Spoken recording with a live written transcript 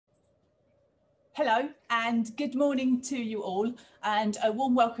Hello and good morning to you all, and a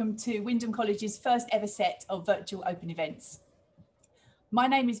warm welcome to Wymondham College's first ever set of virtual open events. My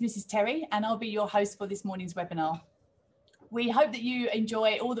name is Mrs. Terry and I'll be your host for this morning's webinar. We hope that you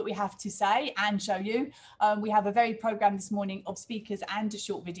enjoy all that we have to say and show you. We have a varied programme this morning of speakers and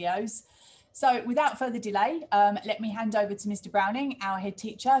short videos. So without further delay, let me hand over to Mr. Browning, our head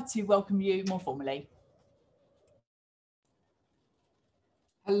teacher, to welcome you more formally.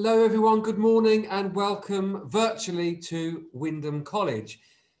 Hello everyone, good morning and welcome virtually to Wymondham College.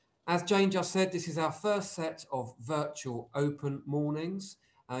 As Jane just said, this is our first set of virtual open mornings.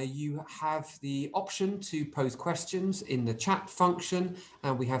 You have the option to pose questions in the chat function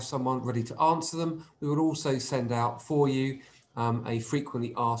and we have someone ready to answer them. We will also send out for you a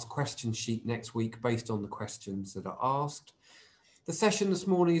frequently asked question sheet next week based on the questions that are asked. The session this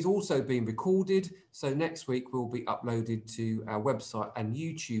morning is also being recorded, so next week will be uploaded to our website and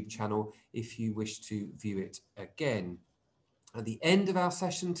YouTube channel if you wish to view it again. At the end of our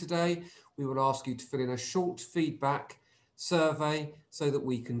session today, we will ask you to fill in a short feedback survey so that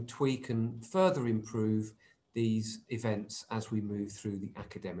we can tweak and further improve these events as we move through the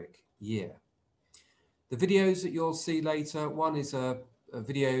academic year. The videos that you'll see later, one is a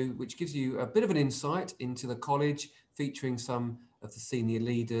video which gives you a bit of an insight into the college, featuring some of the senior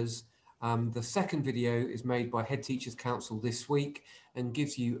leaders. The second video is made by Head Teachers Council this week and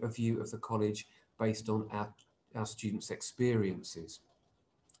gives you a view of the college based on our students' experiences.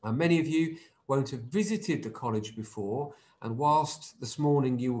 Many of you won't have visited the college before, and whilst this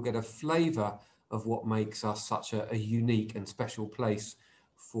morning you will get a flavour of what makes us such a unique and special place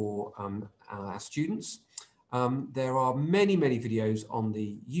for our students, there are many videos on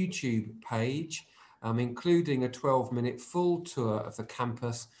the YouTube page, including a 12-minute full tour of the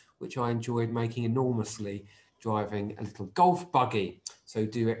campus, which I enjoyed making enormously, driving a little golf buggy. So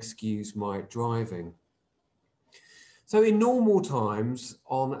do excuse my driving. So in normal times,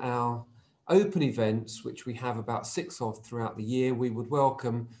 on our open events, which we have about 6 of throughout the year, we would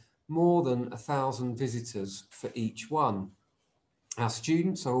welcome more than 1,000 visitors for each one. Our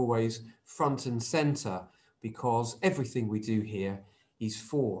students are always front and centre because everything we do here is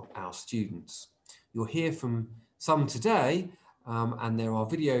for our students. You'll hear from some today, and there are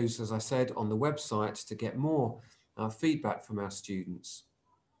videos, as I said, on the website to get more feedback from our students.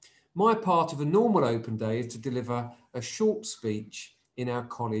 My part of a normal open day is to deliver a short speech in our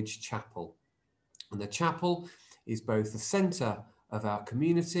college chapel. And the chapel is both the centre of our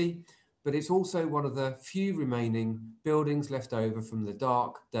community, but it's also one of the few remaining buildings left over from the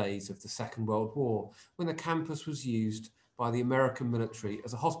dark days of the Second World War, when the campus was used by the American military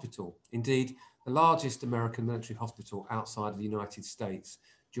as a hospital. Indeed, the largest American military hospital outside of the United States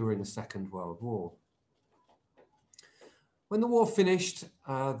during the Second World War. When the war finished,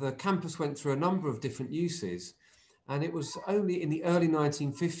 the campus went through a number of different uses, and it was only in the early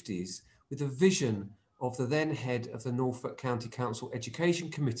 1950s, with a vision of the then head of the Norfolk County Council Education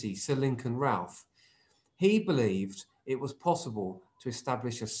Committee, Sir Lincoln Ralph. He believed it was possible to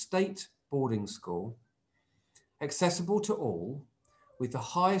establish a state boarding school, accessible to all, with the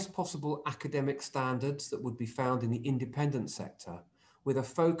highest possible academic standards that would be found in the independent sector, with a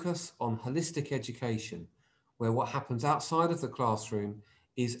focus on holistic education, where what happens outside of the classroom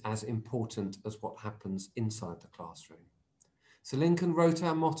is as important as what happens inside the classroom. So Lincoln wrote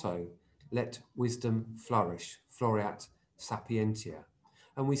our motto, "Let wisdom flourish, floreat sapientia."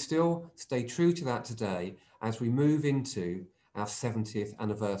 And we still stay true to that today as we move into our 70th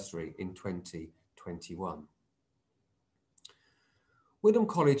anniversary in 2021. Wymondham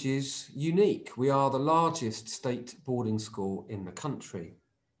College is unique. We are the largest state boarding school in the country.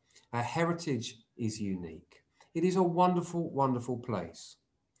 Our heritage is unique. It is a wonderful, wonderful place.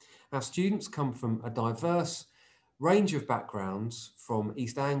 Our students come from a diverse range of backgrounds from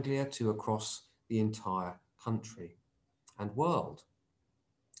East Anglia to across the entire country and world.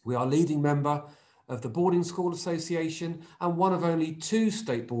 We are a leading member of the Boarding School Association and one of only 2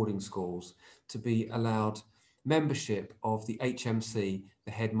 state boarding schools to be allowed membership of the HMC,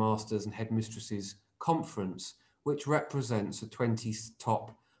 the Headmasters and Headmistresses Conference, which represents the 20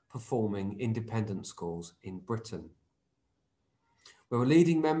 top performing independent schools in Britain. We're a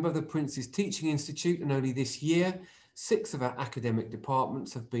leading member of the Prince's Teaching Institute, and only this year, 6 of our academic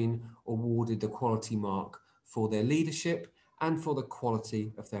departments have been awarded the quality mark for their leadership and for the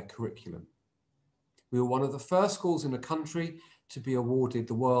quality of their curriculum. We were one of the first schools in the country to be awarded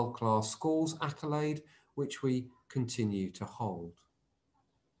the World Class Schools accolade, which we continue to hold.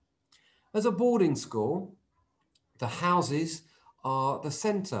 As a boarding school, the houses are the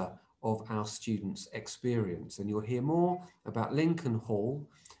centre of our students' experience, and you'll hear more about Lincoln Hall,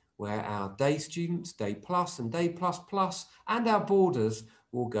 where our day students, Day Plus and Day Plus Plus, and our boarders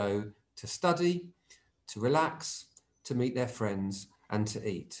will go to study, to relax, to meet their friends and to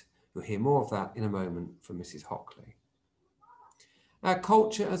eat. You'll hear more of that in a moment from Mrs. Hockley. Our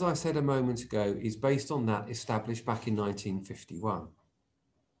culture, as I said a moment ago, is based on that established back in 1951.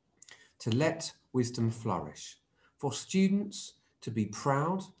 To let wisdom flourish, for students to be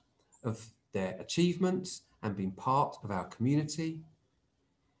proud of their achievements and being part of our community,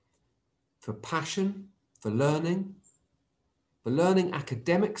 for passion, for learning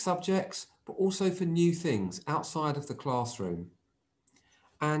academic subjects, but also for new things outside of the classroom,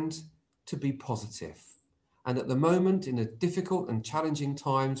 and to be positive. And at the moment, in the difficult and challenging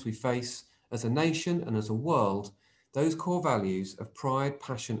times we face as a nation and as a world, those core values of pride,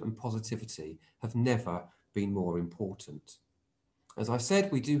 passion and positivity have never been more important. As I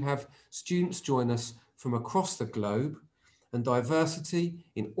said, we do have students join us from across the globe, and diversity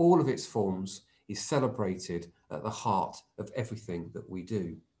in all of its forms is celebrated at the heart of everything that we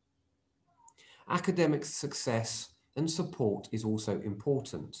do. Academic success and support is also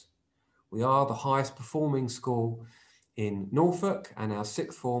important. We are the highest performing school in Norfolk and our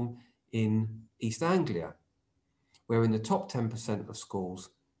sixth form in East Anglia. We're in the top 10% of schools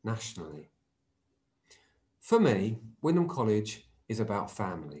nationally. For me, Windham College is about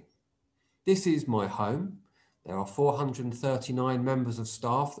family. This is my home. There are 439 members of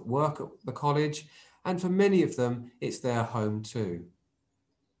staff that work at the college, and for many of them, it's their home too.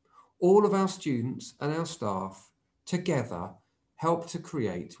 All of our students and our staff together help to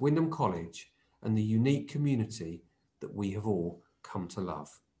create Windham College and the unique community that we have all come to love.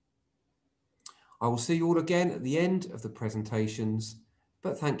 I will see you all again at the end of the presentations,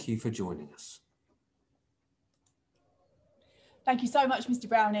 but thank you for joining us. Thank you so much, Mr.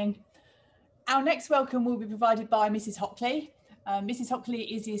 Browning. Our next welcome will be provided by Mrs. Hockley. Mrs. Hockley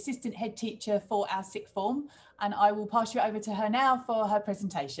is the assistant head teacher for our sixth form, and I will pass you over to her now for her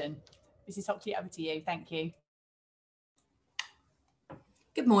presentation. Mrs. Hockley, over to you. Thank you.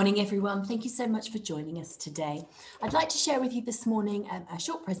 Good morning, everyone. Thank you so much for joining us today. I'd like to share with you this morning a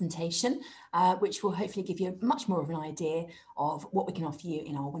short presentation, which will hopefully give you much more of an idea of what we can offer you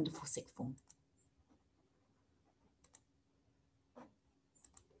in our wonderful sixth form.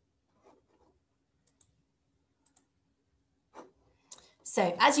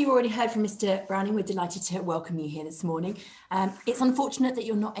 So, as you already heard from Mr. Browning, we're delighted to welcome you here this morning. It's unfortunate that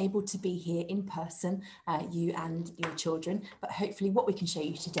you're not able to be here in person, you and your children, but hopefully what we can show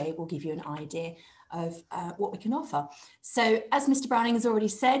you today will give you an idea of what we can offer. So, as Mr. Browning has already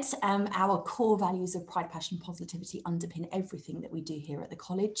said, our core values of pride, passion, positivity underpin everything that we do here at the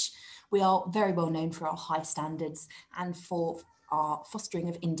college. We are very well known for our high standards and for our fostering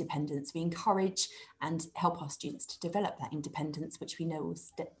of independence. We encourage and help our students to develop that independence, which we know will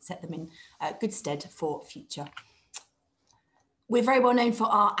set them in good stead for future. We're very well known for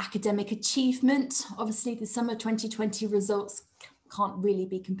our academic achievement. Obviously, the summer 2020 results can't really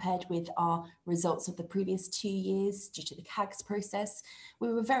be compared with our results of the previous 2 years due to the CAGS process.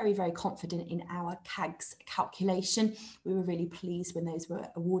 We were very, very confident in our CAGS calculation. We were really pleased when those were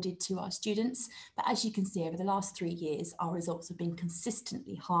awarded to our students. But as you can see, over the last 3 years, our results have been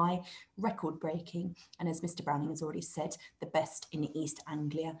consistently high, record breaking, and as Mr. Browning has already said, the best in East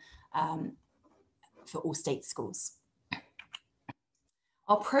Anglia for all state schools.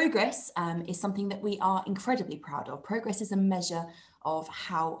 Our progress is something that we are incredibly proud of. Progress is a measure of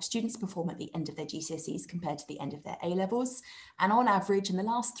how students perform at the end of their GCSEs compared to the end of their A-levels. And on average, in the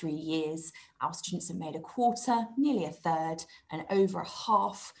last 3 years, our students have made a quarter, nearly a third, and over a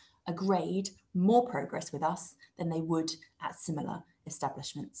half a grade more progress with us than they would at similar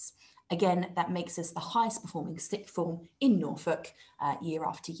establishments. Again, that makes us the highest performing sixth form in Norfolk year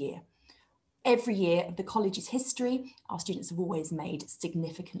after year. Every year of the college's history, our students have always made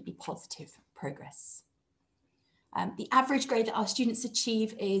significantly positive progress. The average grade that our students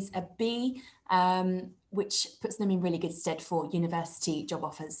achieve is a B, which puts them in really good stead for university job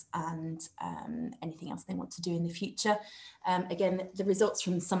offers and anything else they want to do in the future. Again, the results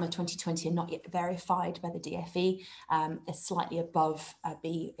from summer 2020 are not yet verified by the DFE. They're slightly above a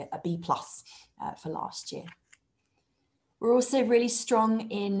B plus for last year. We're also really strong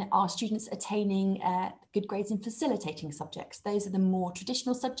in our students attaining good grades in facilitating subjects. Those are the more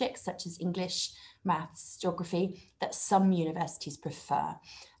traditional subjects such as English, maths, geography that some universities prefer.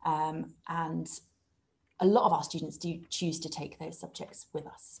 And a lot of our students do choose to take those subjects with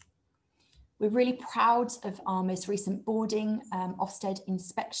us. We're really proud of our most recent boarding Ofsted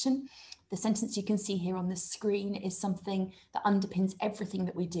inspection. The sentence you can see here on the screen is something that underpins everything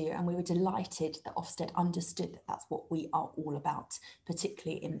that we do, and we were delighted that Ofsted understood that that's what we are all about,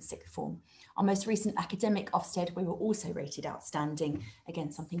 particularly in the sixth form. Our most recent academic Ofsted, we were also rated outstanding,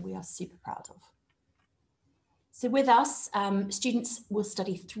 again something we are super proud of. So with us, students will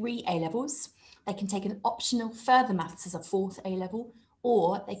study 3 A-levels. They can take an optional further maths as a 4th A-level,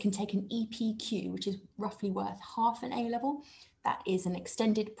 or they can take an EPQ, which is roughly worth half an A-level. That is an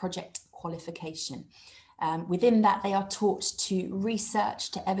extended project qualification. Within that, they are taught to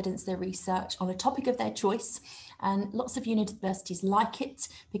research, to evidence their research on a topic of their choice. And lots of universities like it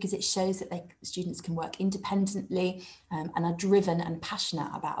because it shows that students can work independently and are driven and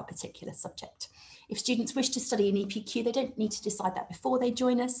passionate about a particular subject. If students wish to study an EPQ, they don't need to decide that before they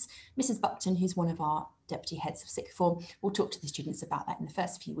join us. Mrs. Buckton, who's one of our deputy heads of sixth form, will talk to the students about that in the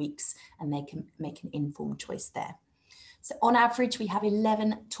first few weeks, and they can make an informed choice there. So on average, we have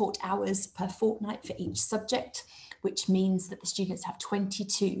 11 taught hours per fortnight for each subject, which means that the students have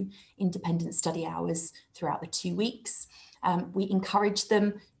 22 independent study hours throughout the 2 weeks. We encourage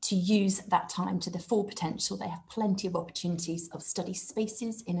them to use that time to the full potential. They have plenty of opportunities of study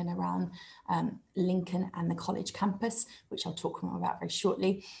spaces in and around Lincoln and the college campus, which I'll talk more about very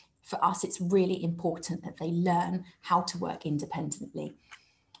shortly. For us, it's really important that they learn how to work independently.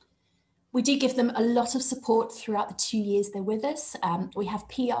 We do give them a lot of support throughout the 2 years they're with us. We have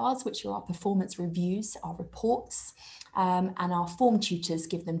PRs, which are our performance reviews, our reports, and our form tutors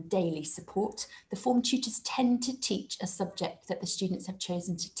give them daily support. The form tutors tend to teach a subject that the students have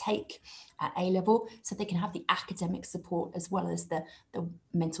chosen to take at A-level, so they can have the academic support as well as the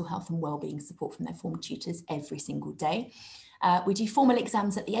mental health and wellbeing support from their form tutors every single day. We do formal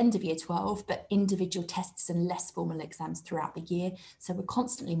exams at the end of year 12, but individual tests and less formal exams throughout the year. So we're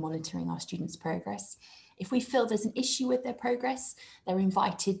constantly monitoring our students' progress. If we feel there's an issue with their progress, they're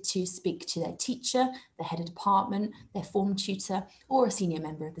invited to speak to their teacher, the head of department, their form tutor, or a senior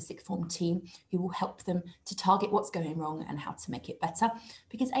member of the sixth form team who will help them to target what's going wrong and how to make it better.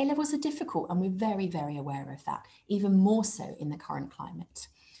 Because A-levels are difficult, and we're very, very aware of that, even more so in the current climate.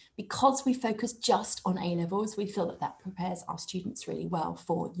 Because we focus just on A-levels, we feel that that prepares our students really well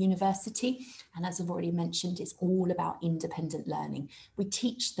for university. And as I've already mentioned, it's all about independent learning. We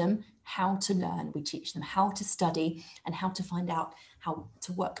teach them how to learn, we teach them how to study and how to find out how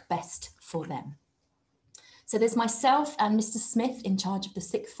to work best for them. So there's myself and Mr. Smith in charge of the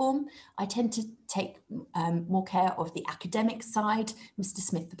sixth form. I tend to take more care of the academic side, Mr.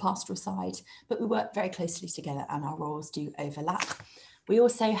 Smith the pastoral side, but we work very closely together and our roles do overlap. We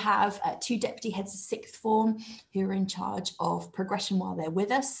also have 2 deputy heads of sixth form who are in charge of progression while they're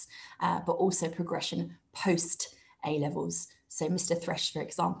with us, but also progression post A-levels. So Mr. Thresh, for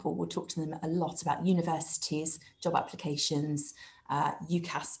example, will talk to them a lot about universities, job applications,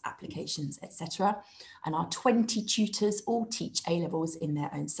 UCAS applications, etc. And our 20 tutors all teach A-levels in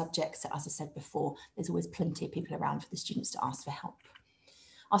their own subjects. So as I said before, there's always plenty of people around for the students to ask for help.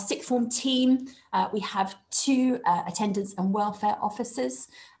 Our sixth form team, we have 2 attendance and welfare officers,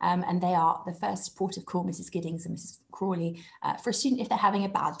 and they are the first port of call, Mrs. Giddings and Mrs. Crawley, for a student if they're having a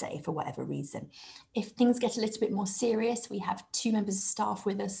bad day for whatever reason. If things get a little bit more serious, we have 2 members of staff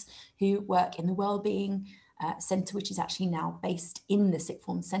with us who work in the wellbeing centre, which is actually now based in the sixth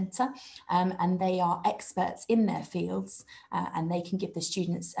form centre, and they are experts in their fields, and they can give the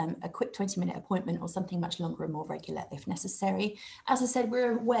students a quick 20-minute appointment or something much longer and more regular if necessary. As I said,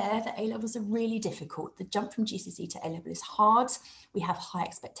 we're aware that A-levels are really difficult. The jump from GCSE to A-level is hard. We have high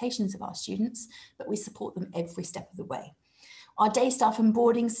expectations of our students, but we support them every step of the way. Our day staff and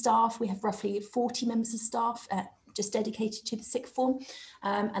boarding staff, we have roughly 40 members of staff just dedicated to the sixth form,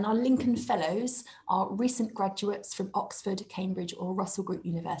 and our Lincoln Fellows are recent graduates from Oxford, Cambridge or Russell Group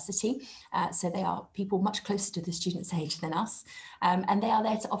University, so they are people much closer to the students' age than us, and they are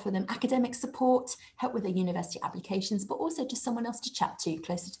there to offer them academic support, help with their university applications, but also just someone else to chat to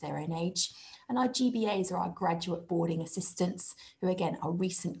closer to their own age. And our GBAs are our graduate boarding assistants, who again are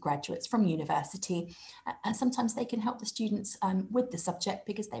recent graduates from university, and sometimes they can help the students with the subject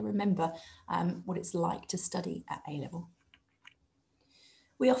because they remember what it's like to study at A-level.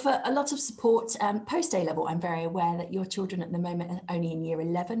 We offer a lot of support post A-level. I'm very aware that your children at the moment are only in year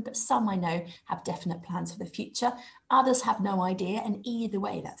 11, but some I know have definite plans for the future. Others have no idea, and either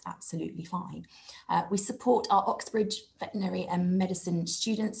way, that's absolutely fine. We support our Oxbridge veterinary and medicine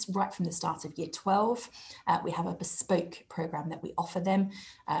students right from the start of year 12. We have a bespoke programme that we offer them,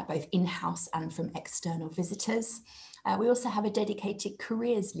 both in-house and from external visitors. We also have a dedicated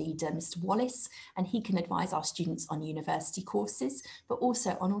careers leader, Mr. Wallace, and he can advise our students on university courses, but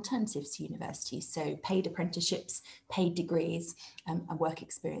also on alternatives to university, so paid apprenticeships, paid degrees, and work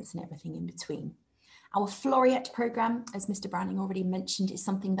experience and everything in between. Our Floriette programme, as Mr. Browning already mentioned, is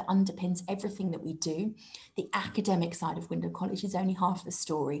something that underpins everything that we do. The academic side of Wymondham College is only half the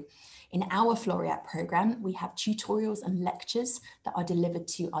story. In our Floriette programme, we have tutorials and lectures that are delivered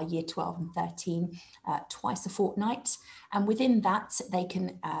to our year 12 and 13 twice a fortnight. And within that, they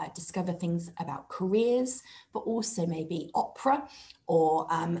can discover things about careers, but also maybe opera or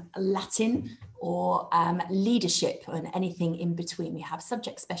Latin or leadership and anything in between. We have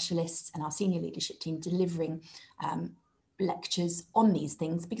subject specialists and our senior leadership team delivering lectures on these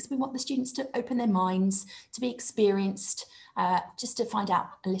things because we want the students to open their minds, to be experienced, just to find out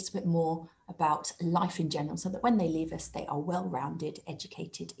a little bit more about life in general, so that when they leave us, they are well-rounded,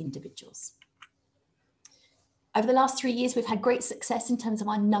 educated individuals. Over the last 3 years, we've had great success in terms of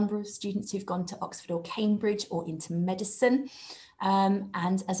our number of students who've gone to Oxford or Cambridge or into medicine.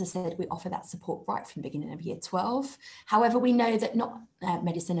 And as I said, we offer that support right from the beginning of year 12. However, we know that not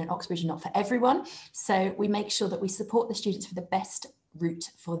medicine and Oxford are not for everyone. So we make sure that we support the students for the best route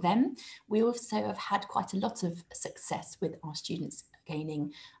for them. We also have had quite a lot of success with our students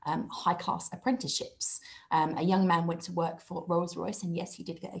gaining high-class apprenticeships. A young man went to work for Rolls-Royce, and yes, he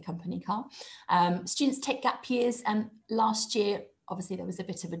did get a company car. Students take gap years, and last year, obviously there was a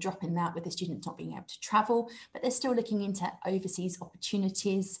bit of a drop in that with the students not being able to travel, but they're still looking into overseas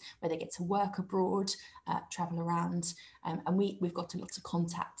opportunities where they get to work abroad, travel around, and we've got a lot of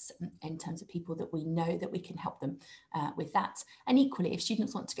contacts in terms of people that we know that we can help them with that. And equally, if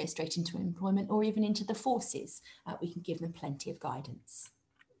students want to go straight into employment or even into the forces, we can give them plenty of guidance.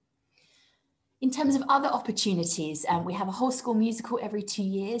 In terms of other opportunities, we have a whole school musical every 2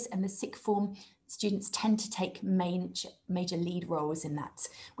 years, and the sixth form students tend to take major lead roles in that.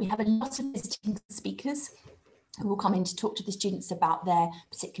 We have a lot of visiting speakers who will come in to talk to the students about their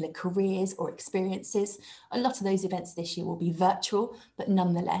particular careers or experiences. A lot of those events this year will be virtual, but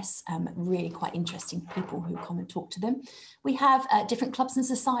nonetheless, really quite interesting people who come and talk to them. We have different clubs and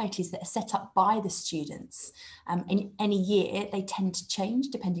societies that are set up by the students. In any year, they tend to change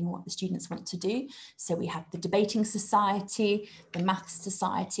depending on what the students want to do. So we have the Debating Society, the Maths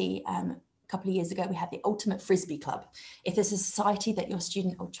Society. A couple of years ago, we had the Ultimate Frisbee Club. If there's a society that your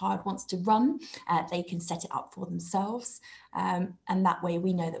student or child wants to run, they can set it up for themselves. And that way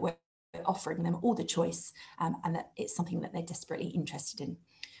we know that we're offering them all the choice and that it's something that they're desperately interested in.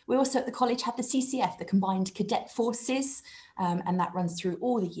 We also at the college have the CCF, the Combined Cadet Forces, and that runs through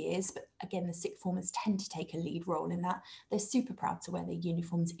all the years. But again, the sixth formers tend to take a lead role in that. They're super proud to wear their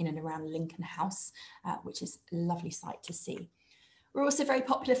uniforms in and around Lincoln House, which is a lovely sight to see. We're also very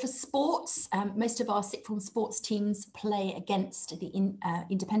popular for sports. Most of our sixth form sports teams play against the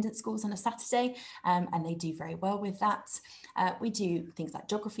independent schools on a Saturday, and they do very well with that. We do things like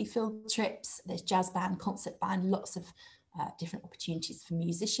geography field trips, there's jazz band, concert band, lots of different opportunities for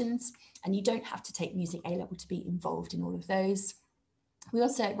musicians, and you don't have to take music A-level to be involved in all of those. We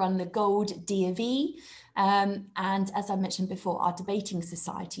also run the Gold D.A.V. And as I mentioned before, our Debating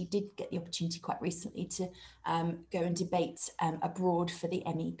Society did get the opportunity quite recently to go and debate abroad for the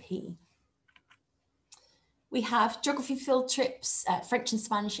MEP. We have geography field trips, French and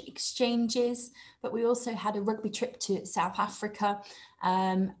Spanish exchanges, but we also had a rugby trip to South Africa,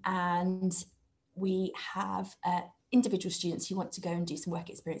 and we have individual students who want to go and do some work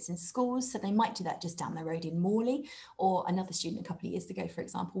experience in schools. So they might do that just down the road in Morley, or another student a couple of years ago, for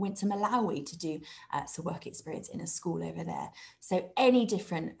example, went to Malawi to do some work experience in a school over there. So any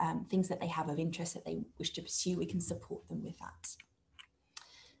different things that they have of interest that they wish to pursue, we can support them with that.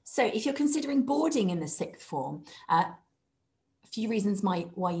 So if you're considering boarding in the sixth form, a few reasons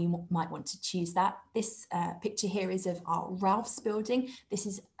why you might want to choose that. This picture here is of our Ralph's building. This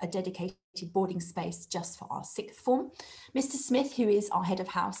is a dedicated boarding space just for our sixth form. Mr. Smith, who is our head of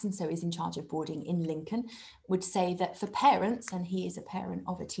house and so is in charge of boarding in Lincoln, would say that for parents, and he is a parent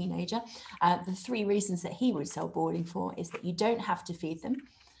of a teenager, the 3 reasons that he would sell boarding for is that you don't have to feed them,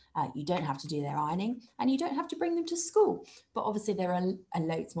 you don't have to do their ironing, and you don't have to bring them to school. But obviously there are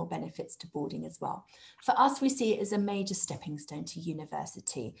loads more benefits to boarding as well. For us, we see it as a major stepping stone to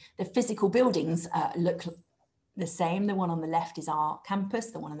university. The physical buildings look the same. The one on the left is our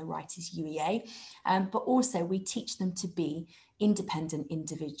campus, the one on the right is UEA. But also we teach them to be independent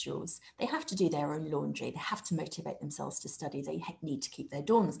individuals. They have to do their own laundry. They have to motivate themselves to study. They need to keep their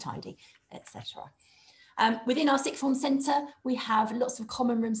dorms tidy, etc. Within our sixth form centre, we have lots of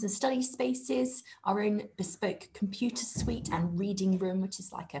common rooms and study spaces, our own bespoke computer suite and reading room, which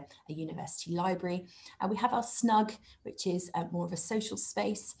is like a university library. We have our snug, which is more of a social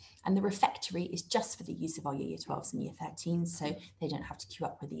space, and the refectory is just for the use of our year 12s and year 13s, so they don't have to queue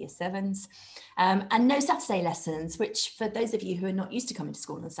up with the year 7s. And no Saturday lessons, which for those of you who are not used to coming to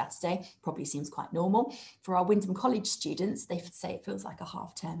school on a Saturday, probably seems quite normal. For our Wymondham College students, they say it feels like a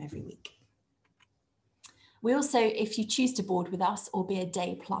half term every week. We also, if you choose to board with us or be a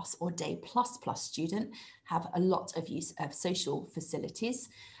day plus or day plus plus student, have a lot of use of social facilities.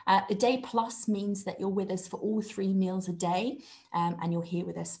 A day plus means that you're with us for all 3 meals a day, and you're here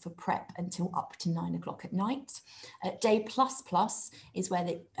with us for prep until up to 9 o'clock at night. Day plus plus is where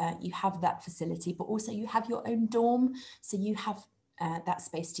you have that facility, but also you have your own dorm, so you have that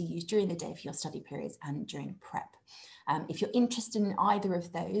space to use during the day for your study periods and during prep. If you're interested in either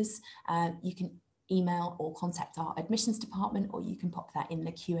of those, you can email or contact our admissions department, or you can pop that in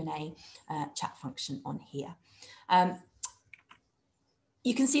the Q&A chat function on here.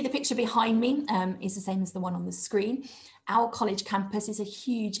 You can see the picture behind me is the same as the one on the screen. Our college campus is a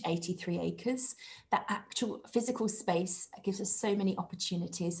huge 83 acres. That actual physical space gives us so many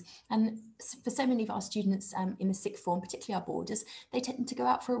opportunities. And for so many of our students in the sixth form, particularly our boarders, they tend to go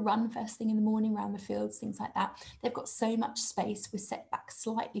out for a run first thing in the morning around the fields, things like that. They've got so much space. We're set back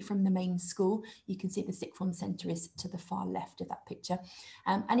slightly from the main school. You can see the sixth form centre is to the far left of that picture.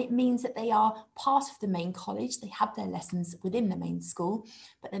 And it means that they are part of the main college. They have their lessons within the main school,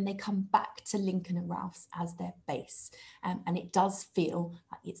 but then they come back to Lincoln and Ralph's as their base. And it does feel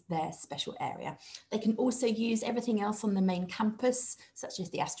like it's their special area. They can also use everything else on the main campus, such as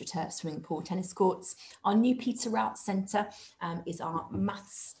the AstroTurf, swimming pool, tennis courts. Our new Peter Rout Centre is our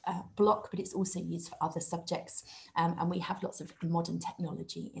maths block, but it's also used for other subjects. And we have lots of modern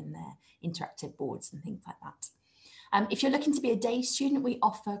technology in there, interactive boards and things like that. If you're looking to be a day student, we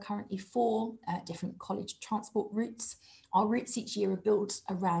offer currently 4 different college transport routes. Our routes each year are built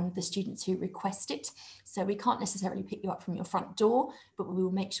around the students who request it. So we can't necessarily pick you up from your front door, but we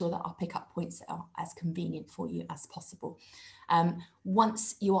will make sure that our pickup points are as convenient for you as possible.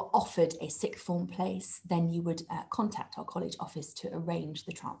 Once you are offered a sixth form place, then you would contact our college office to arrange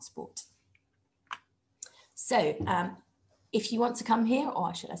the transport. So if you want to come here,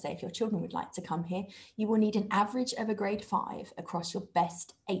 or should I say if your children would like to come here, you will need an average of a grade 5 across your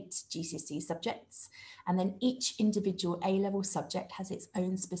best 8 GCSE subjects. And then each individual A-level subject has its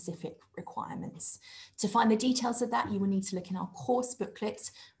own specific requirements. To find the details of that, you will need to look in our course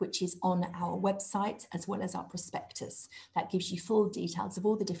booklet, which is on our website, as well as our prospectus. That gives you full details of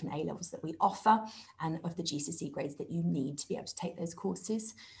all the different A-levels that we offer and of the GCSE grades that you need to be able to take those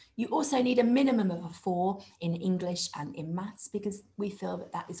courses. You also need a minimum of a 4 in English and in maths, because we feel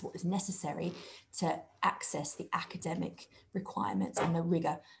that that is what is necessary to access the academic requirements and the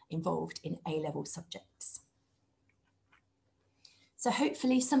rigour involved in A-level subjects. So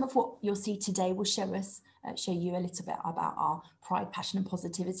hopefully some of what you'll see today will show you a little bit about our pride, passion and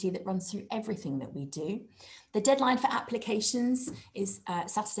positivity that runs through everything that we do. The deadline for applications is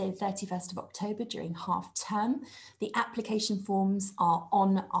Saturday the 31st of October during half term. The application forms are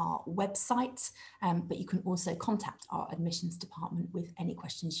on our website, but you can also contact our admissions department with any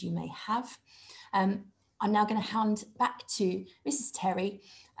questions you may have. I'm now going to hand back to Mrs. Terry,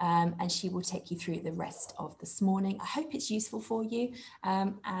 and she will take you through the rest of this morning. I hope it's useful for you,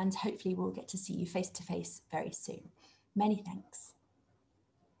 and hopefully we'll get to see you face to face very soon. Many thanks.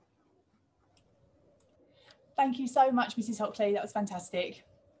 Thank you so much, Mrs. Hockley. That was fantastic.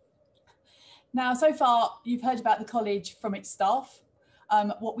 Now, so far, you've heard about the college from its staff.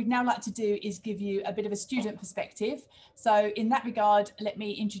 What we'd now like to do is give you a bit of a student perspective. So in that regard, let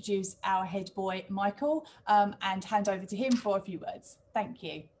me introduce our head boy, Michael, and hand over to him for a few words. Thank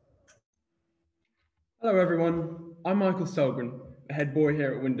you. Hello everyone, I'm Michael Selgren, a head boy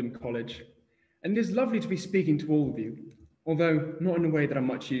here at Wymondham College, and it is lovely to be speaking to all of you, although not in a way that I'm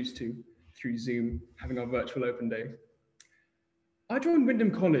much used to through Zoom, having our virtual open day. I joined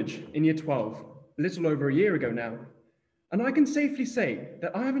Wymondham College in year 12, a little over a year ago now, and I can safely say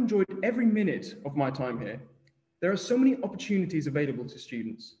that I have enjoyed every minute of my time here. There are so many opportunities available to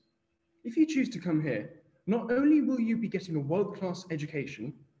students. If you choose to come here, not only will you be getting a world-class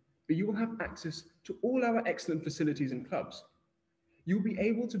education, but you will have access to all our excellent facilities and clubs. You'll be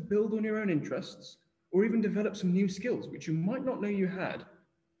able to build on your own interests or even develop some new skills which you might not know you had.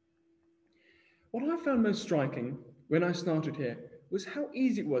 What I found most striking when I started here was how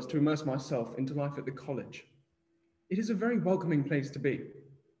easy it was to immerse myself into life at the college. It is a very welcoming place to be.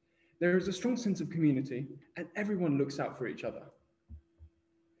 There is a strong sense of community and everyone looks out for each other.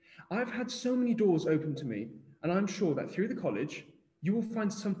 I've had so many doors open to me, and I'm sure that through the college, you will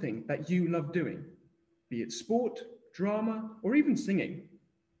find something that you love doing, be it sport, drama, or even singing.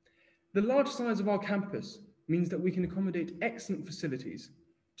 The large size of our campus means that we can accommodate excellent facilities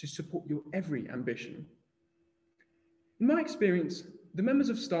to support your every ambition. In my experience, the members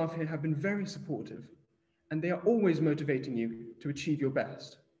of staff here have been very supportive, and they are always motivating you to achieve your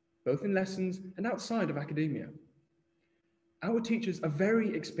best, both in lessons and outside of academia. Our teachers are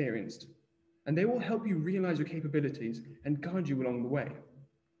very experienced, and they will help you realize your capabilities and guide you along the way.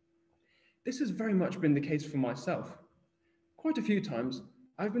 This has very much been the case for myself. Quite a few times,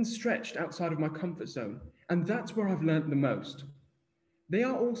 I've been stretched outside of my comfort zone, and that's where I've learned the most. They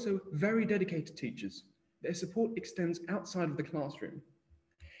are also very dedicated teachers. Their support extends outside of the classroom.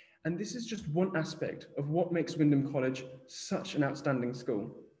 And this is just one aspect of what makes Wymondham College such an outstanding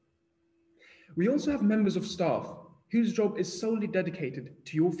school. We also have members of staff whose job is solely dedicated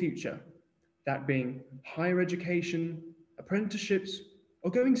to your future, that being higher education, apprenticeships, or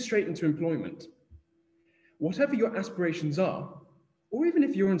going straight into employment. Whatever your aspirations are, or even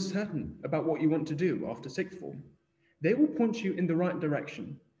if you're uncertain about what you want to do after sixth form, they will point you in the right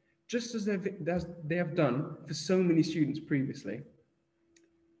direction, just as they have done for so many students previously.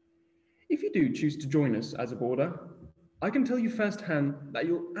 If you do choose to join us as a boarder, I can tell you firsthand that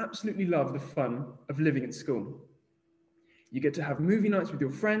you'll absolutely love the fun of living at school. You get to have movie nights with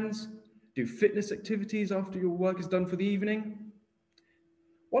your friends, do fitness activities after your work is done for the evening.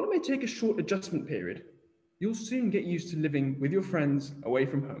 While it may take a short adjustment period, you'll soon get used to living with your friends away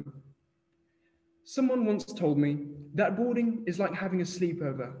from home. Someone once told me that boarding is like having a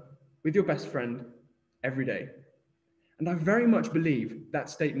sleepover with your best friend every day. And I very much believe that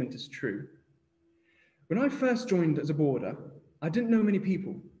statement is true. When I first joined as a boarder, I didn't know many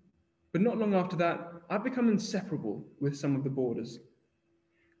people, but not long after that, I've become inseparable with some of the boarders.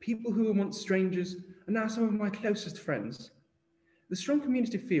 People who were once strangers are now some of my closest friends. The strong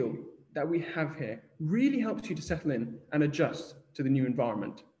community feel that we have here really helps you to settle in and adjust to the new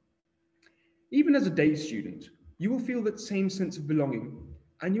environment. Even as a day student, you will feel that same sense of belonging,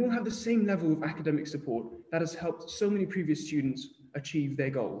 and you will have the same level of academic support that has helped so many previous students achieve their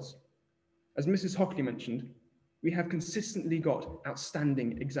goals. As Mrs. Hockley mentioned, we have consistently got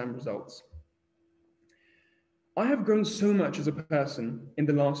outstanding exam results. I have grown so much as a person in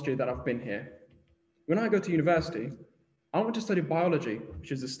the last year that I've been here. When I go to university, I want to study biology,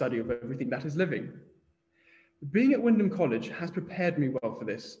 which is the study of everything that is living. Being at Wymondham College has prepared me well for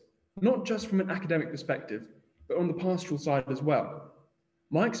this, not just from an academic perspective, but on the pastoral side as well.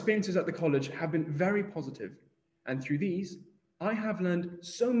 My experiences at the college have been very positive, and through these, I have learned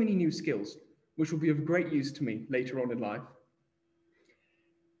so many new skills, which will be of great use to me later on in life.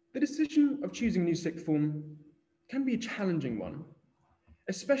 The decision of choosing new sixth form can be a challenging one,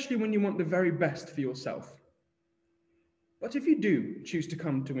 especially when you want the very best for yourself. But if you do choose to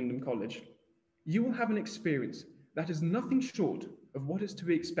come to Wymondham College, you will have an experience that is nothing short of what is to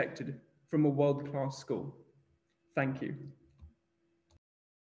be expected from a world-class school. Thank you.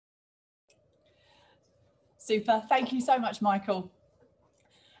 Super, thank you so much, Michael.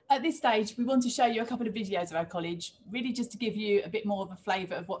 At this stage, we want to show you a couple of videos of our college, really just to give you a bit more of a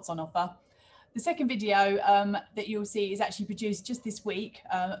flavour of what's on offer. The second video that you'll see is actually produced just this week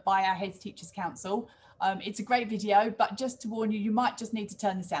by our Heads Teachers Council. It's a great video, but just to warn you, you might just need to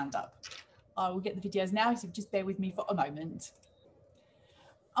turn the sound up. I will get the videos now, so just bear with me for a moment.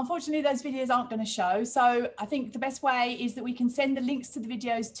 Unfortunately, those videos aren't going to show, so I think the best way is that we can send the links to the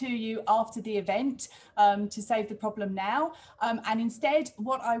videos to you after the event to save the problem now. And instead,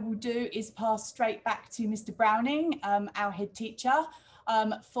 what I will do is pass straight back to Mr. Browning, our head teacher,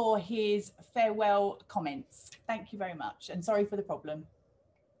 for his farewell comments. Thank you very much, and sorry for the problem.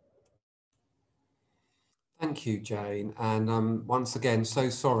 Thank you, Jane. And once again, so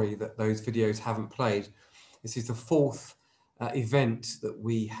sorry that those videos haven't played. This is the fourth event that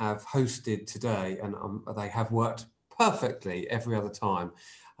we have hosted today, and they have worked perfectly every other time.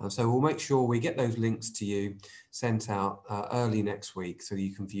 So we'll make sure we get those links to you sent out early next week so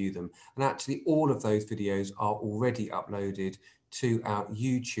you can view them. And actually, all of those videos are already uploaded to our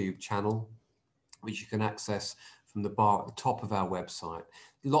YouTube channel, which you can access from the bar at the top of our website.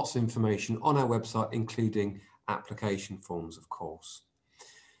 Lots of information on our website, including application forms, of course.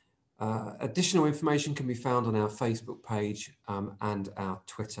 Additional information can be found on our Facebook page and our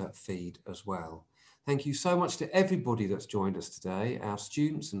Twitter feed as well. Thank you so much to everybody that's joined us today, our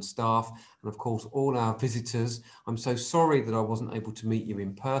students and staff, and of course all our visitors. I'm so sorry that I wasn't able to meet you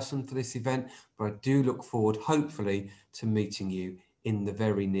in person for this event, but I do look forward, hopefully, to meeting you in the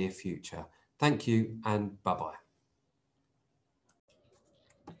very near future. Thank you and bye-bye.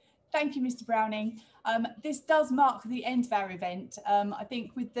 Thank you, Mr. Browning. This does mark the end of our event. I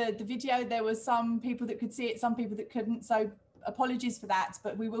think with the video, there were some people that could see it, some people that couldn't. So apologies for that,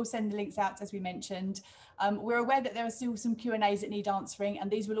 but we will send the links out as we mentioned. We're aware that there are still some Q&As that need answering,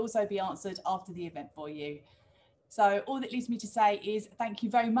 and these will also be answered after the event for you. So all that leaves me to say is thank you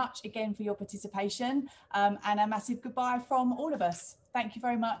very much again for your participation, and a massive goodbye from all of us. Thank you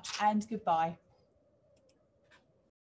very much and goodbye.